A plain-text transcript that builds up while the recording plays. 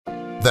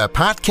The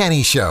Pat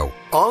Kenny Show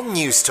on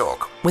News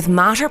Talk. With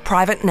Mater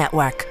Private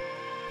Network.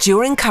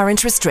 During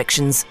current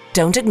restrictions,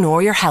 don't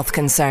ignore your health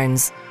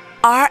concerns.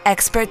 Our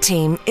expert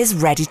team is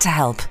ready to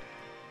help.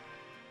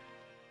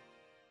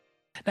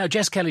 Now,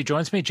 Jess Kelly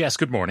joins me. Jess,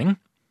 good morning.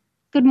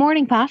 Good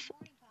morning, Pat.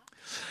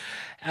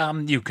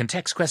 You can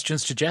text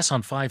questions to Jess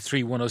on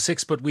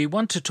 53106, but we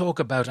want to talk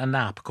about an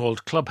app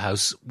called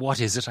Clubhouse. What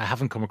is it? I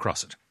haven't come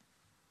across it.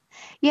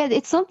 Yeah,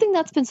 it's something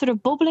that's been sort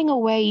of bubbling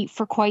away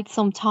for quite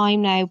some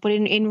time now, but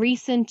in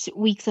recent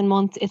weeks and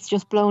months, it's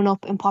just blown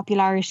up in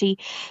popularity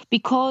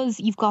because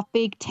you've got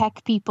big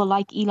tech people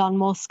like Elon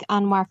Musk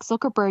and Mark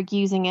Zuckerberg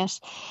using it.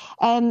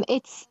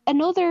 It's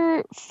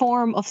another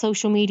form of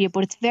social media,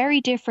 but it's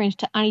very different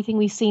to anything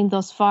we've seen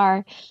thus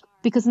far,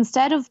 because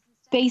instead of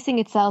basing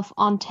itself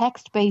on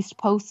text-based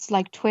posts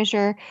like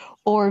Twitter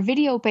or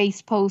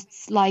video-based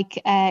posts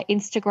like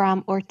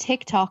Instagram or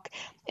TikTok,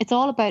 it's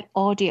all about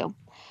audio.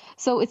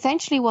 So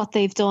essentially what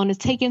they've done is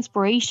take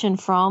inspiration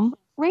from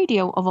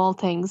radio, of all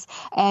things.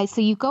 So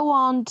you go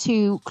on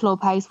to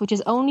Clubhouse, which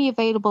is only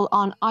available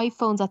on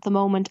iPhones at the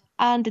moment,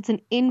 and it's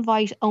an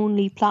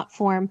invite-only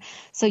platform.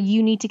 So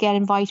you need to get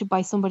invited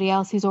by somebody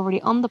else who's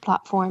already on the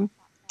platform.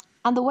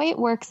 And the way it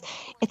works,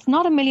 it's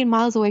not a million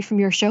miles away from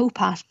your show,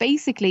 Pat.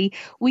 Basically,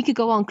 we could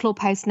go on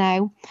Clubhouse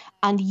now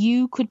and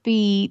you could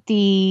be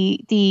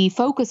the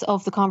focus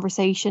of the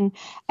conversation.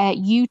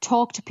 You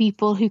talk to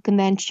people who can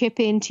then chip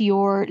into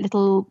your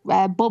little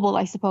bubble,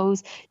 I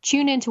suppose,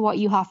 tune into what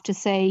you have to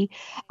say.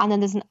 And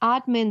then there's an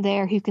admin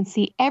there who can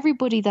see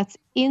everybody that's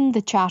in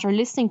the chat or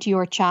listening to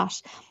your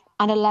chat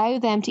and allow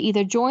them to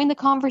either join the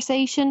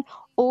conversation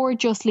or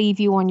just leave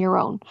you on your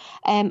own.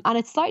 And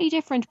it's slightly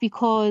different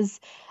because,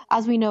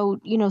 as we know,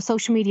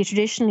 social media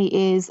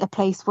traditionally is a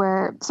place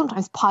where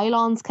sometimes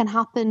pile-ons can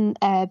happen,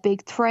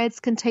 big threads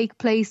can take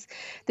place.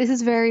 This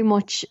is very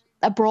much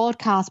a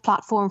broadcast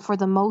platform for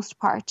the most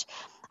part.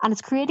 And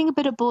it's creating a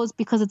bit of buzz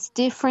because it's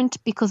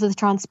different, because of the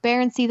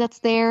transparency that's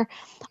there.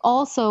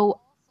 Also,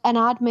 an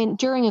admin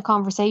during a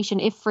conversation,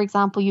 if, for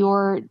example,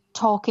 you're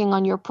talking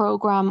on your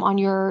program, on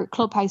your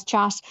Clubhouse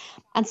chat,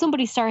 and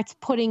somebody starts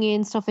putting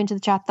in stuff into the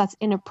chat that's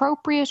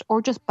inappropriate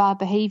or just bad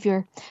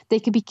behavior, they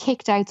could be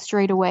kicked out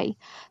straight away.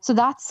 So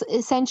that's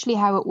essentially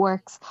how it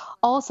works.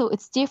 Also,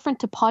 it's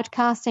different to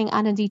podcasting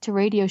and indeed to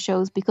radio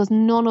shows because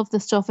none of the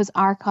stuff is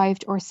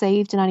archived or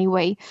saved in any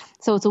way.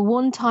 So it's a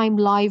one-time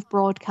live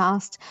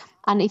broadcast.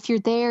 And if you're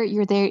there,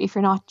 you're there. If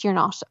you're not, you're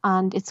not.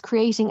 And it's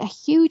creating a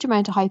huge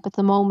amount of hype at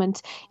the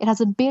moment. It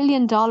has $1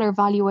 billion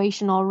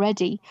valuation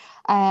already.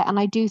 And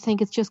I do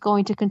think it's just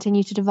going to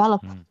continue to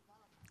develop.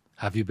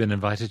 Have you been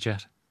invited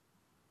yet?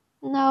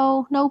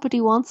 No, nobody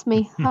wants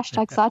me.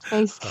 Hashtag sad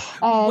face.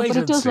 But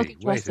it does look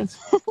interesting.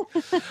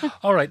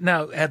 All right.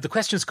 Now, the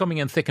question's coming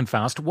in thick and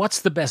fast.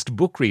 What's the best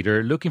book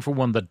reader? Looking for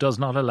one that does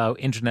not allow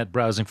internet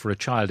browsing for a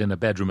child in a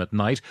bedroom at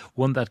night,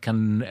 one that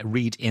can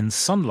read in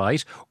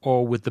sunlight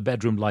or with the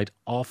bedroom light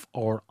off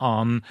or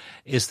on.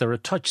 Is there a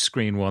touch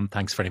screen one?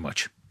 Thanks very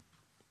much.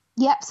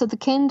 Yeah, so the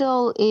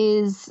Kindle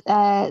is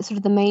sort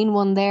of the main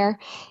one there.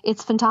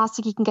 It's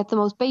fantastic. You can get the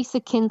most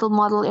basic Kindle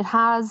model. It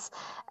has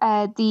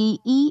the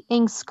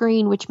e-ink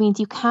screen, which means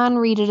you can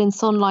read it in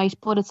sunlight,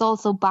 but it's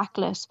also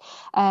backlit,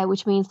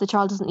 which means the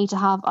child doesn't need to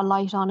have a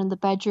light on in the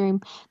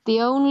bedroom.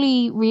 The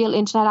only real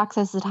internet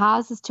access it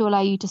has is to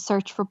allow you to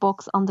search for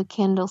books on the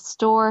Kindle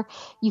store.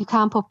 You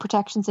can put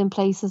protections in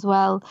place as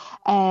well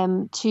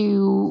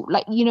to,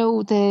 like,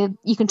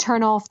 you can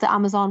turn off the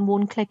Amazon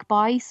one-click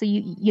buy, so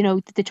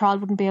the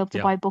child wouldn't be able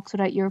to buy books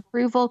without your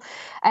approval.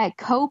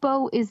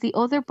 Kobo is the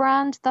other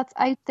brand that's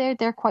out there.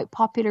 They're quite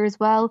popular as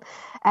well,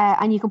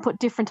 and you can put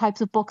different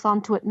types of books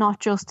onto it, not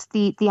just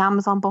the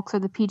Amazon books or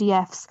the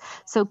PDFs.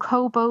 So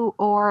Kobo,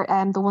 or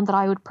the one that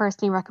I would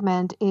personally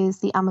recommend, is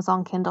the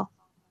Amazon Kindle.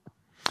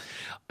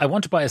 I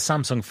want to buy a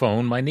Samsung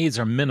phone. My needs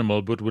are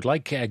minimal, but would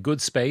like a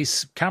good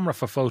space, camera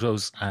for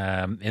photos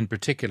in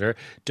particular.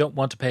 Don't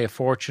want to pay a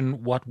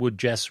fortune. What would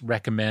Jess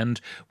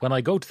recommend? When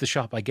I go to the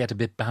shop, I get a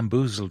bit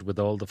bamboozled with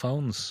all the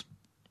phones.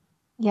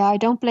 Yeah, I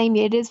don't blame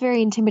you. It is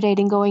very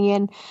intimidating going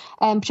in,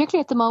 particularly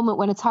at the moment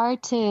when it's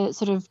hard to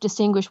sort of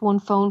distinguish one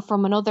phone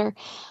from another.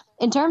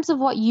 In terms of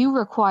what you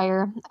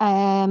require,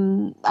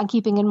 and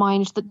keeping in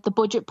mind the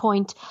budget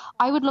point,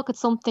 I would look at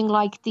something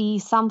like the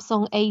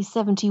Samsung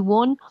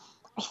A71.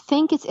 I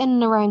think it's in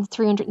and around the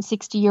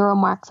 €360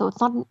 mark, so it's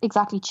not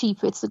exactly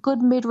cheap. It's a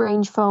good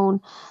mid-range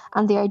phone,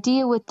 and the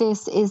idea with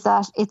this is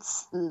that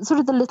it's sort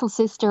of the little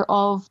sister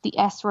of the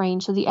S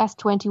range. So the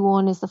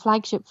S21 is the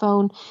flagship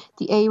phone,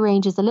 the A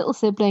range is the little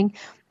sibling,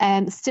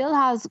 still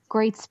has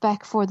great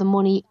spec for the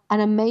money, an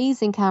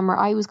amazing camera.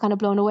 I was kind of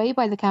blown away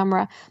by the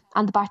camera,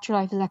 and the battery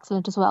life is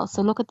excellent as well.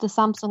 So look at the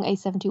Samsung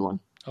A71.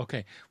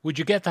 Okay. Would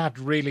you get that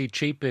really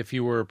cheap if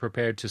you were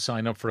prepared to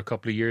sign up for a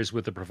couple of years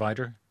with the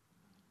provider?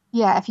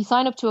 Yeah, if you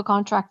sign up to a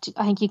contract,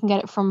 I think you can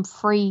get it from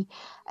free.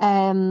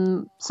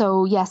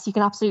 So yes, you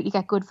can absolutely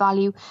get good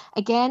value.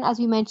 Again, as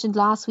we mentioned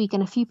last week,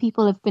 and a few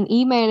people have been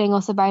emailing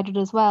us about it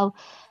as well,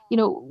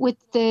 with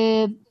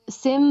the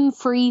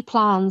SIM-free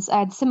plans,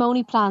 the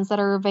SIM-only plans that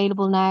are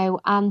available now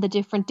and the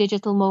different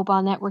digital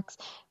mobile networks,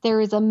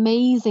 there is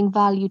amazing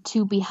value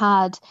to be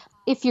had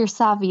if you're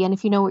savvy and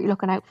if you know what you're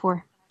looking out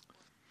for.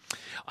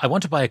 I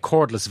want to buy a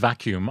cordless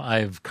vacuum.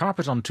 I've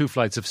carpet on 2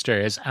 flights of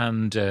stairs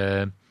and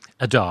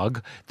a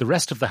dog. The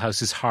rest of the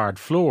house is hard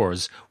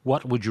floors.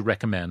 What would you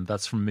recommend?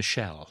 That's from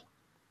Michelle.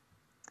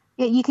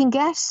 Yeah, you can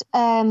get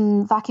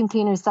vacuum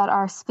cleaners that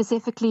are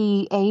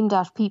specifically aimed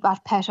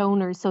at pet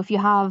owners. So if you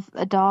have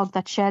a dog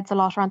that sheds a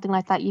lot or anything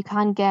like that, you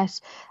can get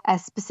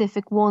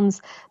specific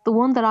ones. The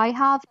one that I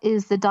have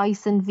is the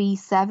Dyson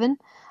V7.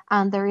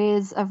 And there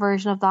is a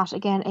version of that,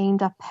 again,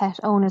 aimed at pet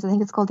owners. I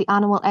think it's called the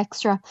Animal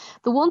Extra.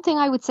 The one thing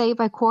I would say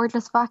about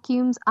cordless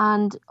vacuums,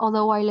 and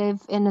although I live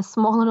in a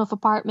small enough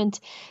apartment,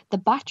 the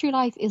battery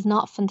life is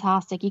not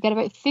fantastic. You get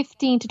about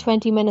 15 to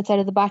 20 minutes out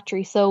of the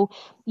battery. So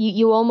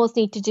you almost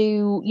need to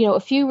do, a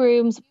few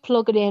rooms,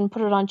 plug it in,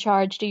 put it on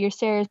charge, do your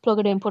stairs, plug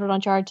it in, put it on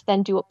charge,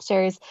 then do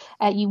upstairs.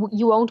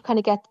 You won't kind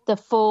of get the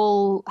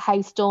full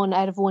house done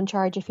out of one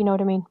charge, if you know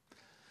what I mean.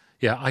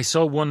 Yeah, I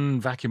saw one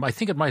vacuum, I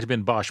think it might have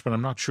been Bosch, but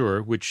I'm not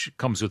sure, which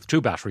comes with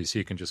 2 batteries. So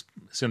you can just,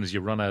 as soon as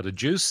you run out of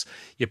juice,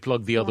 you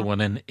plug the other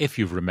one in if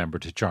you've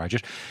remembered to charge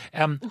it.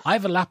 I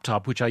have a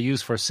laptop which I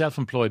use for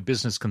self-employed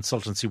business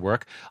consultancy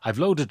work. I've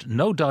loaded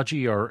no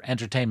dodgy or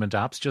entertainment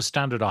apps, just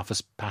standard Office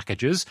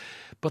packages.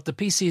 But the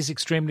PC is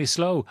extremely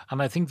slow.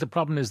 And I think the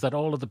problem is that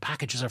all of the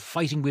packages are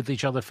fighting with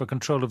each other for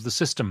control of the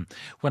system.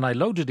 When I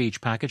loaded each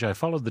package, I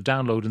followed the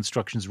download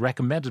instructions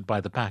recommended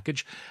by the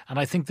package. And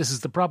I think this is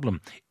the problem.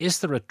 Is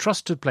there a trusted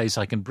place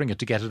I can bring it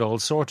to get it all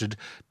sorted,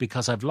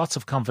 because I've lots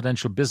of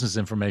confidential business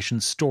information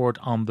stored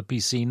on the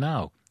PC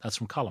now? That's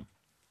from Colin.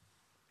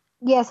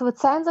 Yeah, so it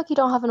sounds like you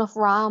don't have enough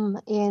RAM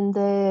in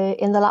the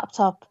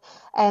laptop.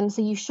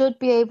 So you should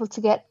be able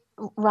to get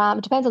RAM.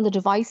 It depends on the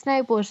device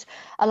now, but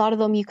a lot of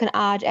them you can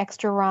add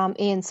extra RAM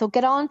in. So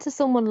get on to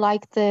someone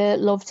like the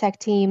LoveTech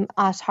team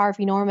at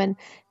Harvey Norman.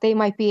 They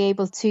might be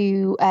able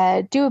to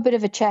do a bit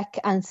of a check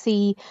and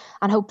see,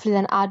 and hopefully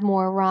then add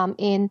more RAM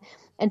in.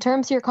 In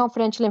terms of your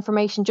confidential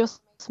information, just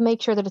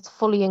make sure that it's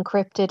fully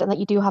encrypted and that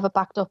you do have it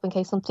backed up in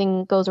case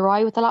something goes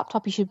awry with the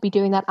laptop. You should be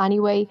doing that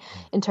anyway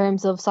in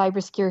terms of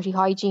cybersecurity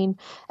hygiene.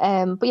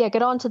 But yeah,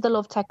 get on to the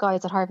LoveTech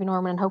guys at Harvey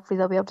Norman and hopefully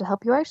they'll be able to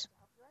help you out.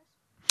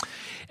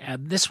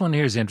 This one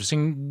here is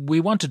interesting. We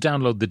want to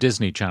download the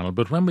Disney Channel,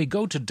 but when we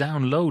go to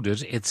download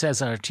it, it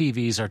says our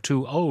TVs are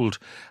too old.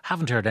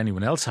 Haven't heard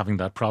anyone else having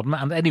that problem.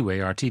 And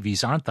anyway, our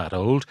TVs aren't that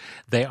old.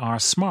 They are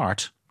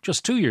smart,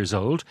 just 2 years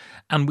old,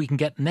 and we can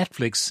get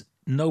Netflix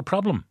no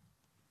problem.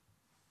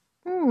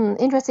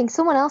 Interesting.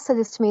 Someone else said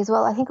this to me as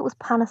well. I think it was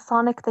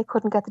Panasonic. They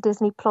couldn't get the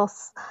Disney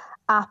Plus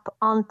app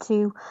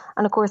onto,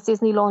 and of course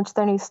Disney launched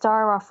their new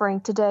Star offering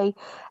today.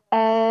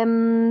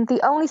 The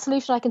only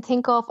solution I can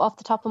think of off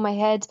the top of my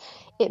head,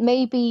 it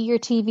may be your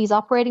TV's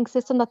operating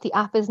system that the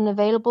app isn't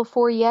available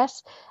for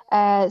yet.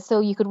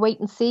 So you could wait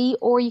and see,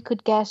 or you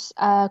could get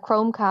a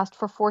Chromecast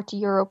for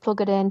 €40,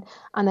 plug it in,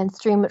 and then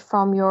stream it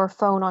from your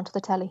phone onto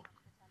the telly.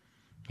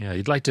 Yeah,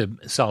 you'd like to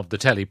solve the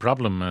telly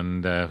problem,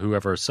 and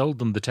whoever sold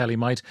them the telly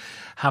might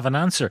have an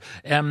answer.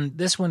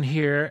 This one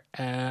here,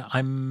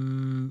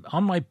 I'm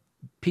on my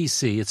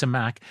PC, it's a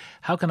Mac.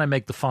 How can I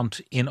make the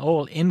font in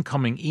all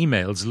incoming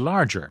emails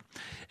larger?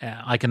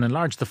 I can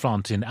enlarge the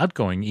font in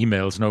outgoing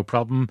emails, no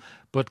problem,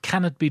 but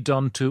can it be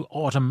done to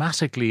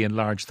automatically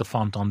enlarge the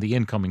font on the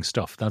incoming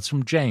stuff? That's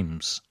from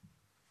James.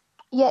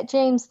 Yeah,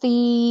 James,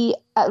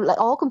 like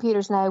all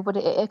computers now, but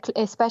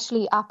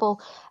especially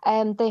Apple,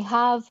 they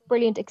have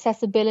brilliant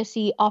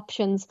accessibility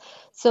options.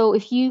 So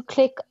if you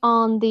click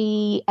on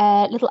the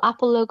little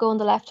Apple logo on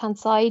the left-hand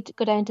side,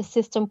 go down to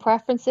System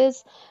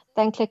Preferences,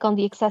 then click on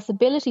the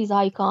Accessibilities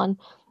icon.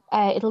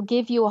 It'll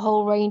give you a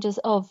whole range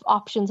of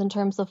options in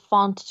terms of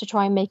font to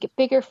try and make it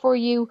bigger for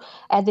you.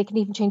 They can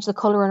even change the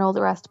colour and all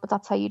the rest, but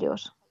that's how you do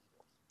it.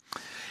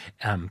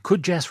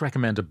 Could Jess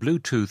recommend a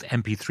Bluetooth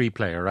MP3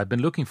 player? I've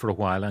been looking for a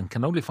while and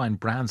can only find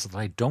brands that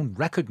I don't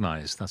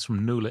recognise. That's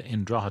from Nuala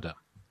in Drogheda.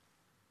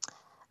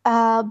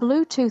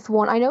 Bluetooth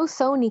one. I know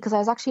Sony, because I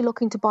was actually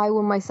looking to buy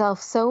one myself.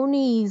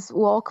 Sony's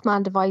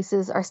Walkman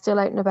devices are still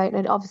out and about.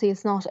 And obviously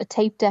it's not a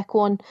tape deck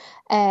one.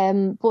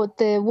 But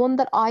the one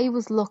that I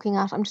was looking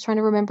at, I'm just trying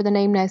to remember the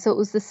name now. So it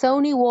was the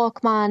Sony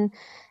Walkman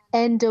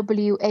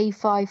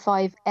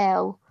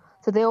NW-A55L.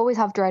 So they always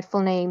have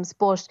dreadful names,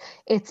 but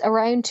it's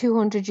around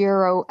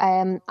 €200,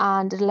 and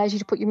it allows you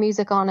to put your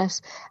music on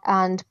it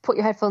and put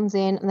your headphones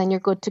in, and then you're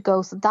good to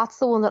go. So that's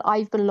the one that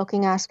I've been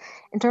looking at.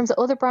 In terms of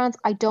other brands,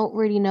 I don't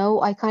really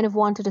know. I kind of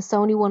wanted a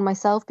Sony one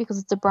myself because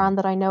it's a brand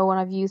that I know and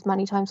I've used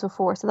many times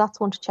before. So that's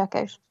one to check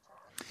out.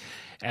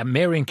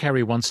 Mary in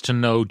Kerry wants to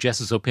know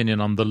Jess's opinion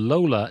on the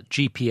Lola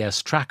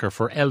GPS tracker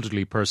for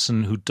elderly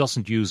person who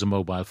doesn't use a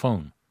mobile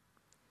phone.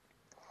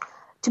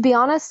 To be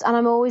honest, and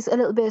I'm always a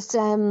little bit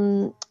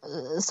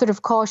sort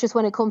of cautious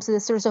when it comes to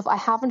this sort of stuff, I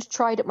haven't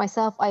tried it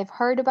myself. I've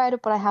heard about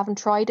it, but I haven't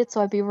tried it,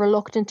 so I'd be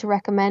reluctant to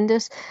recommend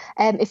it.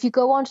 If you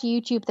go onto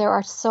YouTube, there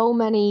are so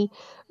many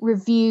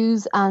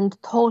reviews and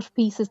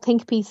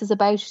think pieces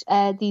about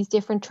these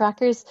different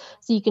trackers,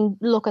 so you can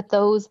look at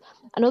those.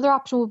 Another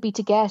option would be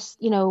to get,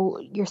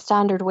 your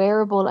standard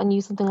wearable and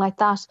use something like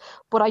that.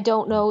 But I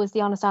don't know is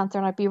the honest answer,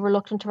 and I'd be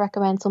reluctant to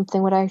recommend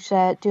something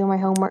without doing my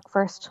homework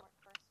first.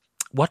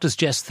 What does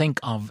Jess think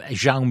of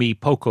Xiaomi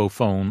Poco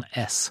Phone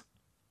S?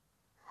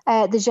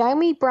 The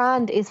Xiaomi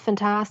brand is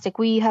fantastic.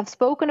 We have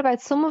spoken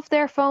about some of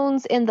their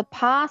phones in the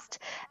past.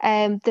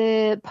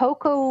 The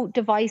Poco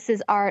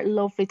devices are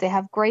lovely. They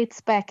have great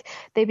spec.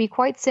 They'd be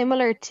quite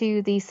similar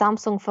to the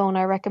Samsung phone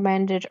I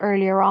recommended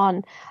earlier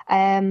on.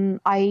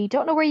 I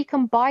don't know where you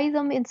can buy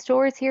them in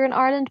stores here in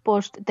Ireland,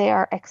 but they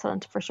are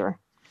excellent for sure.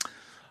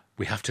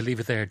 We have to leave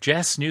it there.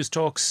 Jess, News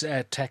Talk's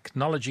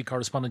technology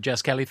correspondent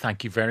Jess Kelly,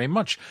 thank you very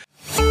much.